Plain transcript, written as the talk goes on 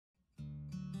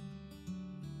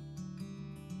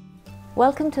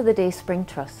Welcome to the Day Spring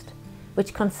Trust,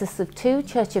 which consists of 2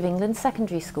 Church of England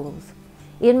secondary schools,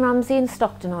 Ian Ramsey in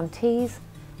Stockton-on-Tees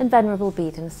and Venerable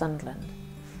Bede in Sunderland.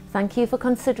 Thank you for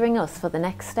considering us for the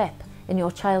next step in your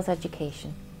child's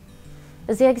education.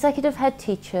 As the Executive Head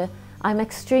Teacher, I'm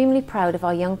extremely proud of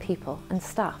our young people and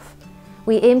staff.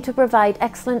 We aim to provide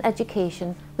excellent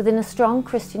education within a strong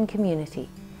Christian community,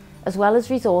 as well as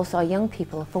resource our young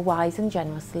people for wise and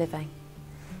generous living.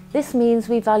 This means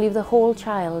we value the whole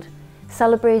child,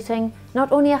 celebrating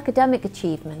not only academic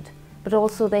achievement, but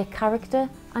also their character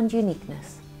and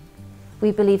uniqueness.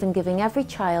 We believe in giving every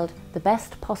child the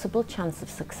best possible chance of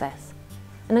success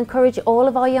and encourage all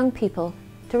of our young people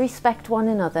to respect one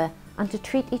another and to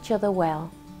treat each other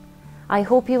well. I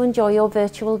hope you enjoy your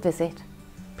virtual visit.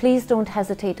 Please don't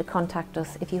hesitate to contact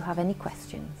us if you have any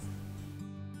questions.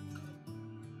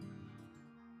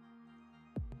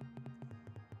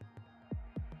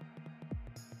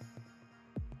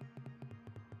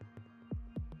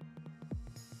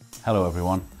 Hello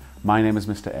everyone, my name is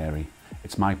Mr. Airy.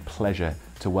 It's my pleasure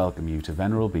to welcome you to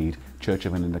Venerable Bede Church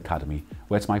of England Academy,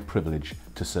 where it's my privilege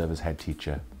to serve as head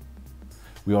teacher.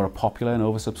 We are a popular and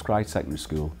oversubscribed secondary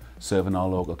school serving our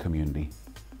local community.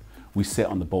 We sit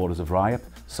on the borders of Ryhope,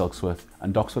 Silksworth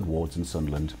and Doxford wards in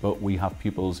Sunderland, but we have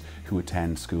pupils who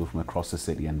attend school from across the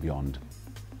city and beyond.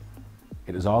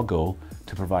 It is our goal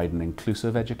to provide an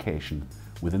inclusive education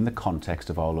within the context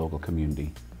of our local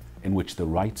community, in which the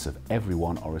rights of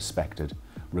everyone are respected,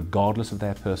 regardless of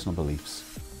their personal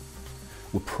beliefs.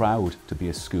 We're proud to be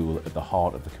a school at the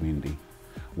heart of the community.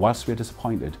 Whilst we're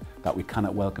disappointed that we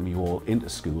cannot welcome you all into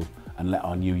school and let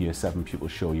our new Year 7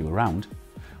 pupils show you around,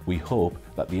 we hope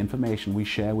that the information we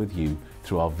share with you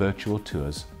through our virtual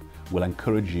tours will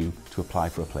encourage you to apply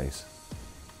for a place.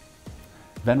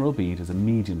 Venerable Bede is a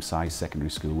medium-sized secondary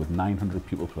school with 900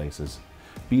 pupil places.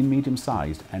 Being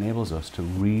medium-sized enables us to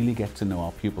really get to know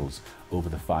our pupils over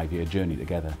the 5-year journey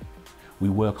together. We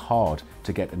work hard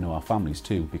to get to know our families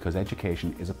too, because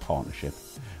education is a partnership.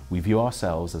 We view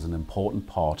ourselves as an important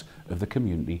part of the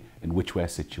community in which we're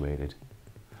situated.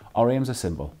 Our aims are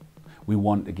simple. We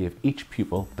want to give each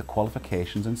pupil the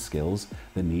qualifications and skills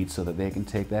they need so that they can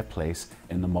take their place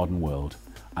in the modern world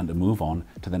and to move on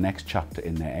to the next chapter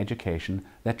in their education,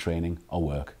 their training or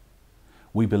work.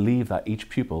 We believe that each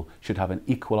pupil should have an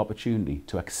equal opportunity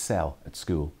to excel at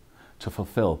school, to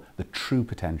fulfil the true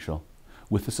potential.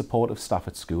 With the support of staff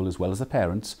at school as well as the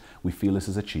parents, we feel this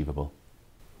is achievable.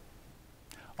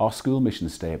 Our school mission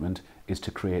statement is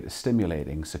to create a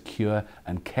stimulating, secure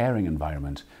and caring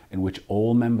environment in which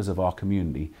all members of our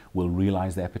community will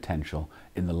realise their potential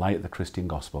in the light of the Christian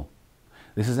gospel.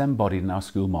 This is embodied in our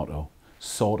school motto,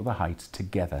 Soar to the Heights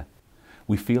Together.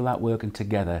 We feel that working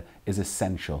together is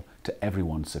essential to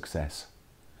everyone's success.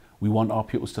 We want our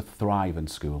pupils to thrive in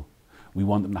school. We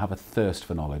want them to have a thirst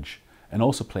for knowledge and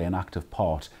also play an active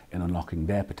part in unlocking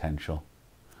their potential.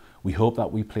 We hope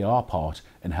that we play our part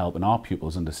in helping our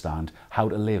pupils understand how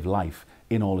to live life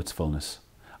in all its fullness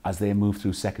as they move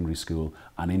through secondary school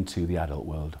and into the adult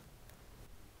world.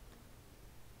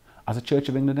 As a Church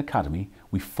of England Academy,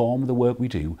 we form the work we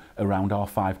do around our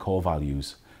 5 core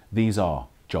values. These are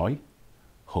joy,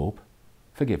 hope,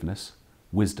 forgiveness,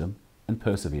 wisdom and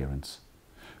perseverance.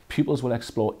 Pupils will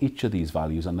explore each of these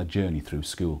values on their journey through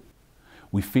school.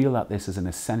 We feel that this is an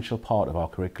essential part of our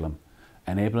curriculum,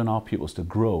 enabling our pupils to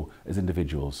grow as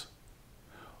individuals.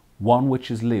 One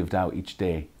which is lived out each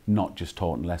day, not just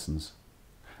taught in lessons.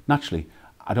 Naturally,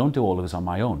 I don't do all of this on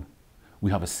my own.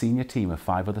 We have a senior team of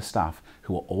 5 other staff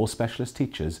who are all specialist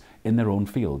teachers in their own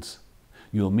fields.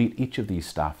 You will meet each of these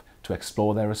staff to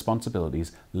explore their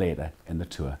responsibilities later in the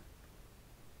tour.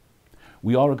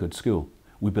 We are a good school.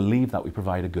 We believe that we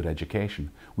provide a good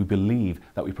education. We believe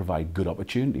that we provide good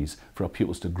opportunities for our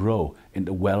pupils to grow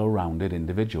into well-rounded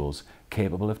individuals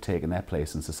capable of taking their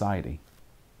place in society.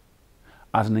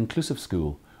 As an inclusive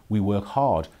school, we work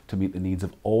hard to meet the needs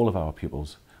of all of our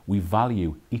pupils. We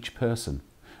value each person.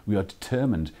 We are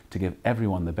determined to give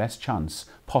everyone the best chance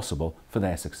possible for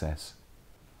their success.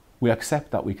 We accept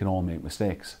that we can all make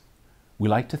mistakes. We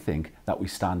like to think that we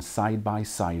stand side by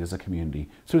side as a community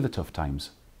through the tough times,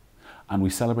 and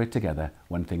we celebrate together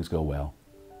when things go well.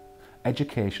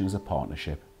 Education is a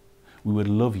partnership. We would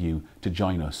love you to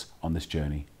join us on this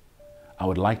journey. I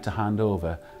would like to hand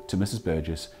over to Mrs.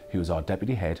 Burgess, who is our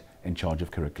Deputy Head in charge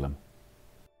of curriculum.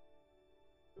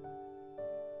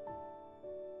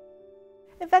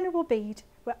 At Venerable Bede,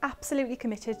 we're absolutely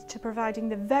committed to providing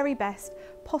the very best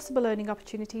possible learning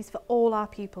opportunities for all our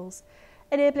pupils,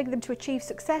 enabling them to achieve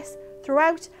success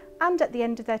throughout and at the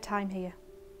end of their time here.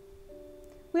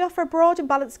 We offer a broad and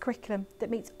balanced curriculum that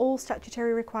meets all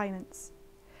statutory requirements.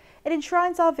 It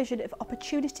enshrines our vision of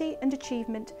opportunity and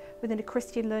achievement within a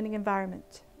Christian learning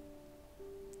environment.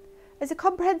 As a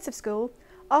comprehensive school,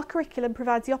 our curriculum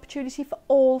provides the opportunity for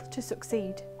all to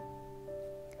succeed.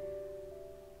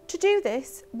 To do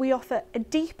this, we offer a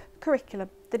deep curriculum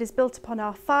that is built upon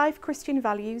our 5 Christian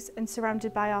values and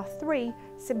surrounded by our 3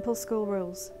 simple school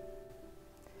rules.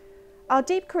 Our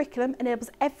deep curriculum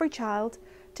enables every child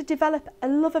to develop a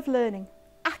love of learning,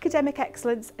 academic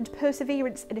excellence and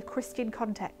perseverance in a Christian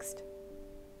context.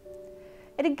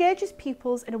 It engages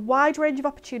pupils in a wide range of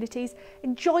opportunities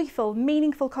in joyful,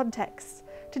 meaningful contexts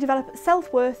to develop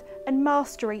self-worth and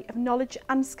mastery of knowledge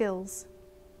and skills.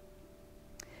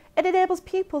 It enables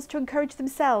pupils to encourage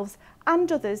themselves and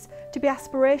others to be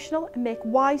aspirational and make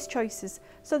wise choices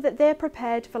so that they're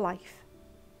prepared for life.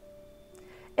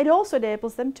 It also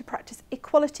enables them to practice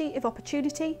equality of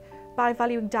opportunity by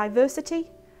valuing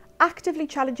diversity, actively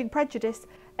challenging prejudice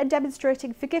and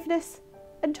demonstrating forgiveness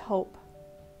and hope.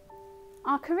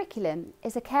 Our curriculum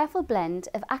is a careful blend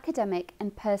of academic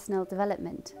and personal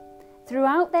development.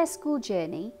 Throughout their school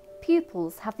journey,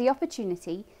 pupils have the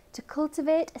opportunity to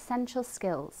cultivate essential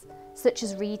skills such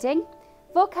as reading,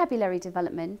 vocabulary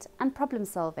development and problem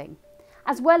solving,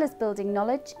 as well as building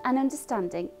knowledge and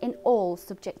understanding in all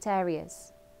subject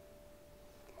areas.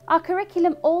 Our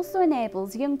curriculum also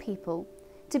enables young people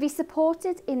to be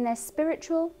supported in their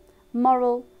spiritual,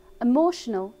 moral,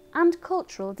 emotional and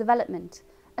cultural development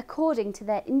according to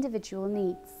their individual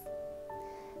needs.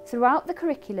 Throughout the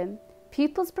curriculum,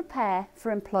 pupils prepare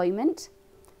for employment,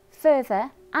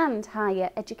 further and higher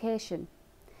education.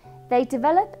 They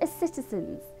develop as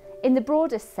citizens in the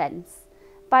broadest sense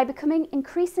by becoming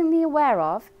increasingly aware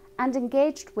of and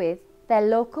engaged with their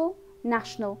local,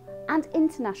 national and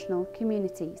international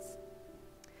communities.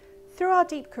 Through our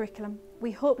deep curriculum,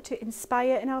 we hope to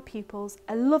inspire in our pupils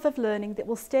a love of learning that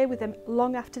will stay with them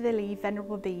long after they leave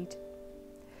Venerable Bede.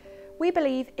 We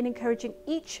believe in encouraging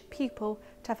each pupil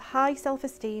to have high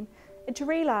self-esteem and to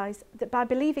realise that by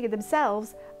believing in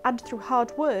themselves and through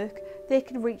hard work, they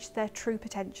can reach their true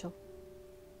potential.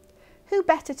 Who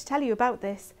better to tell you about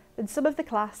this than some of the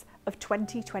class of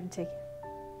 2020?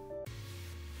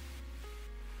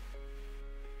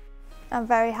 I'm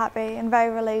very happy and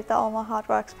very relieved that all my hard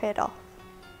work's paid off.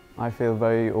 I feel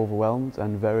very overwhelmed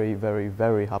and very, very,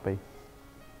 very happy.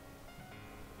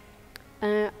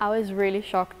 I was really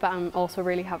shocked, but I'm also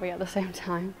really happy at the same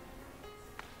time.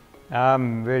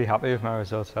 I'm really happy with my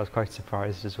results. I was quite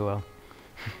surprised as well.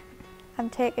 I'm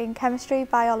taking chemistry,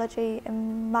 biology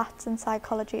and maths and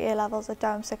psychology A-levels at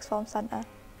Durham Sixth Form Centre.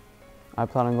 I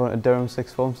plan on going to Durham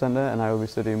Sixth Form Centre and I will be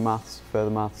studying maths, further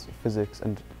maths, physics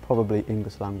and probably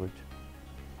English language.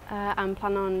 I'm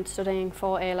planning on studying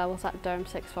 4 A-levels at Durham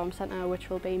Sixth Form Centre, which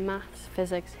will be maths,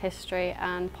 physics, history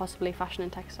and possibly fashion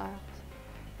and textiles.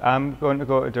 I'm going to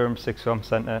go to Durham Sixth Form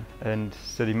Centre and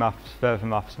study maths, further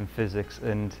maths and physics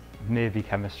and maybe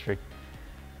chemistry.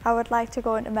 I would like to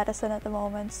go into medicine at the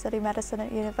moment, study medicine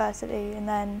at university and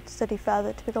then study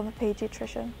further to become a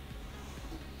paediatrician.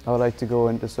 I would like to go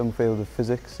into some field of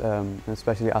physics, and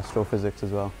especially astrophysics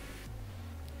as well.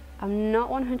 I'm not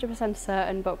 100%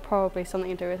 certain, but probably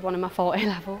something to do with one of my 4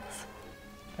 A-levels.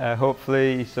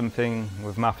 Hopefully something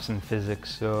with maths and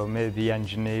physics, so maybe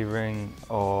engineering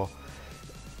or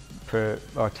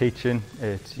teaching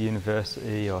at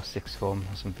university or sixth form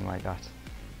or something like that.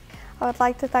 I would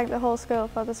like to thank the whole school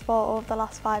for the support over the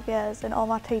last 5 years and all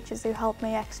my teachers who helped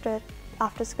me extra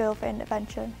after school for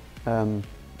intervention.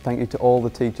 Thank you to all the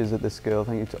teachers at this school,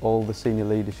 thank you to all the senior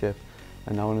leadership,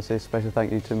 and I want to say a special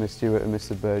thank you to Miss Stewart and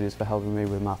Mr Bede for helping me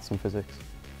with maths and physics.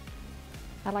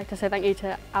 I'd like to say thank you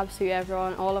to absolutely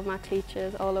everyone, all of my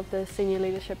teachers, all of the senior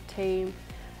leadership team,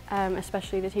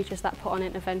 especially the teachers that put on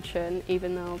intervention,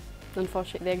 even though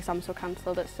unfortunately the exams were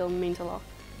cancelled, it still means a lot.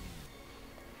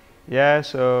 Yeah,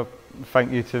 so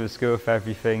thank you to the school for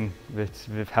everything that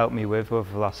they've helped me with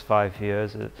over the last 5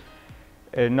 years.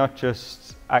 Not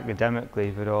just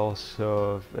academically, but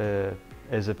also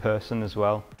as a person as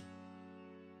well.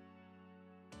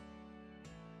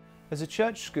 As a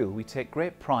church school, we take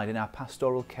great pride in our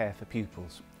pastoral care for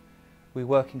pupils. We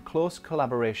work in close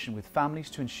collaboration with families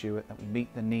to ensure that we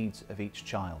meet the needs of each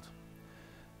child.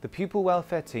 The pupil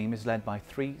welfare team is led by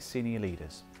 3 senior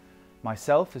leaders.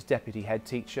 Myself as Deputy Head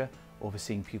Teacher,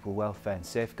 overseeing pupil welfare and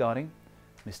safeguarding,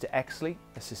 Mr Exley,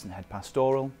 Assistant Head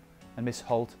Pastoral, and Miss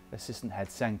Holt, Assistant Head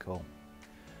Senko.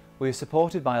 We are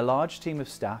supported by a large team of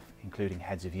staff, including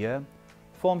heads of year,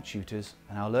 form tutors,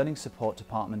 and our learning support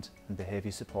department and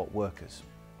behaviour support workers.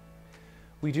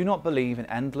 We do not believe in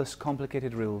endless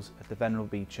complicated rules at the Venerable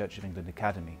Bede Church of England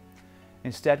Academy.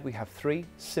 Instead, we have 3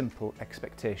 simple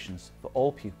expectations for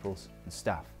all pupils and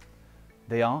staff.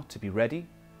 They are to be ready,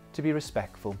 to be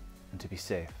respectful and to be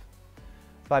safe.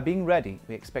 By being ready,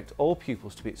 we expect all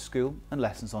pupils to be at school and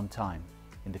lessons on time,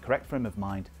 in the correct frame of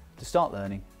mind to start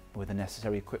learning and with the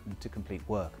necessary equipment to complete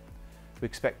work. We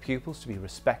expect pupils to be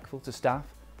respectful to staff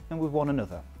and with one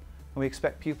another, and we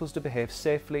expect pupils to behave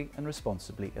safely and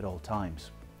responsibly at all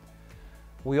times.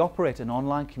 We operate an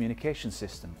online communication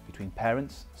system between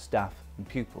parents, staff and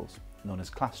pupils, known as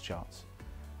class charts.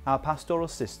 Our pastoral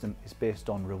system is based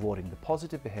on rewarding the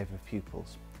positive behaviour of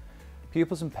pupils.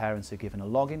 Pupils and parents are given a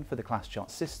login for the class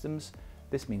chart systems.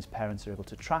 This means parents are able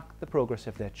to track the progress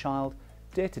of their child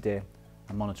day to day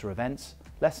and monitor events,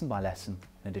 lesson by lesson,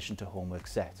 in addition to homework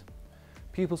set.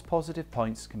 Pupils' positive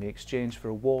points can be exchanged for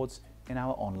awards in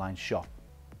our online shop.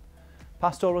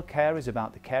 Pastoral care is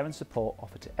about the care and support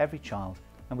offered to every child,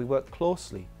 and we work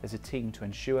closely as a team to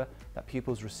ensure that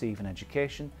pupils receive an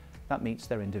education that meets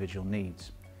their individual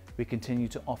needs. We continue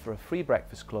to offer a free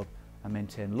breakfast club and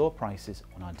maintain low prices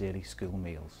on our daily school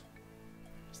meals.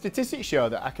 Statistics show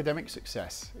that academic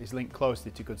success is linked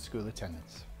closely to good school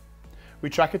attendance. We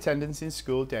track attendance in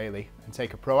school daily and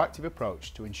take a proactive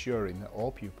approach to ensuring that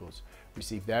all pupils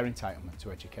receive their entitlement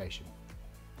to education.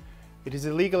 It is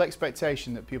a legal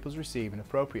expectation that pupils receive an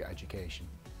appropriate education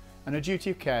and a duty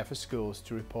of care for schools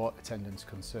to report attendance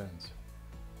concerns.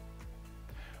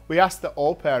 We ask that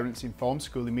all parents inform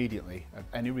school immediately of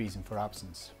any reason for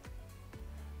absence.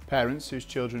 Parents whose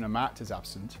children are marked as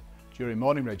absent during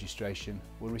morning registration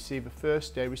will receive a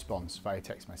first day response via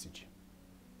text message.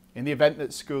 In the event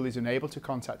that school is unable to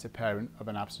contact a parent of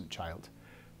an absent child,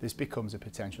 this becomes a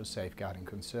potential safeguarding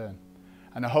concern,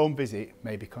 and a home visit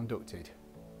may be conducted.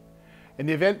 In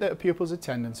the event that a pupil's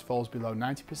attendance falls below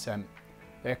 90%,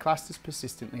 they are classed as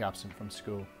persistently absent from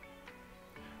school.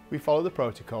 We follow the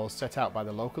protocols set out by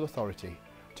the local authority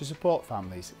to support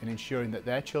families in ensuring that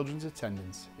their children's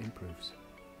attendance improves.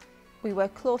 We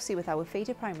work closely with our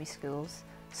feeder primary schools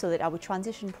so that our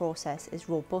transition process is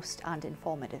robust and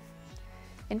informative.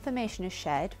 Information is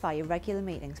shared via regular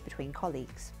meetings between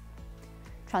colleagues.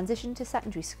 Transition to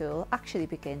secondary school actually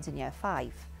begins in Year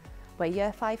 5, where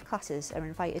Year 5 classes are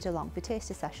invited along for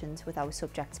taster sessions with our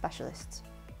subject specialists.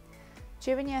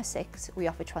 During Year 6, we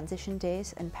offer transition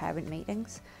days and parent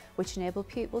meetings, which enable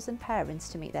pupils and parents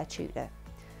to meet their tutor.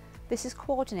 This is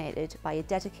coordinated by a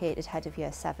dedicated head of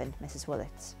Year 7, Mrs.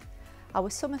 Willits.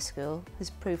 Our summer school has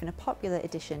proven a popular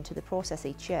addition to the process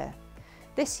each year.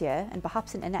 This year, and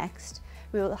perhaps into next,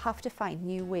 we will have to find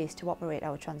new ways to operate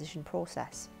our transition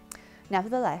process.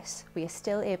 Nevertheless, we are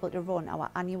still able to run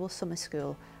our annual summer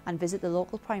school and visit the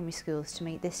local primary schools to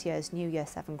meet this year's new Year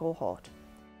 7 cohort.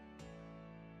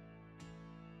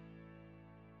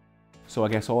 So I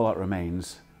guess all that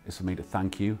remains is for me to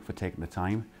thank you for taking the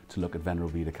time to look at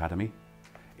Venerable Bede Academy.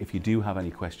 If you do have any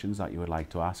questions that you would like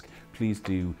to ask, please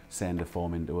do send a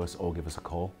form in to us or give us a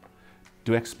call.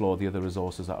 Do explore the other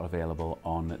resources that are available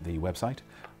on the website,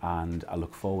 and I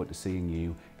look forward to seeing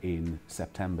you in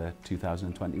September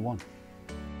 2021.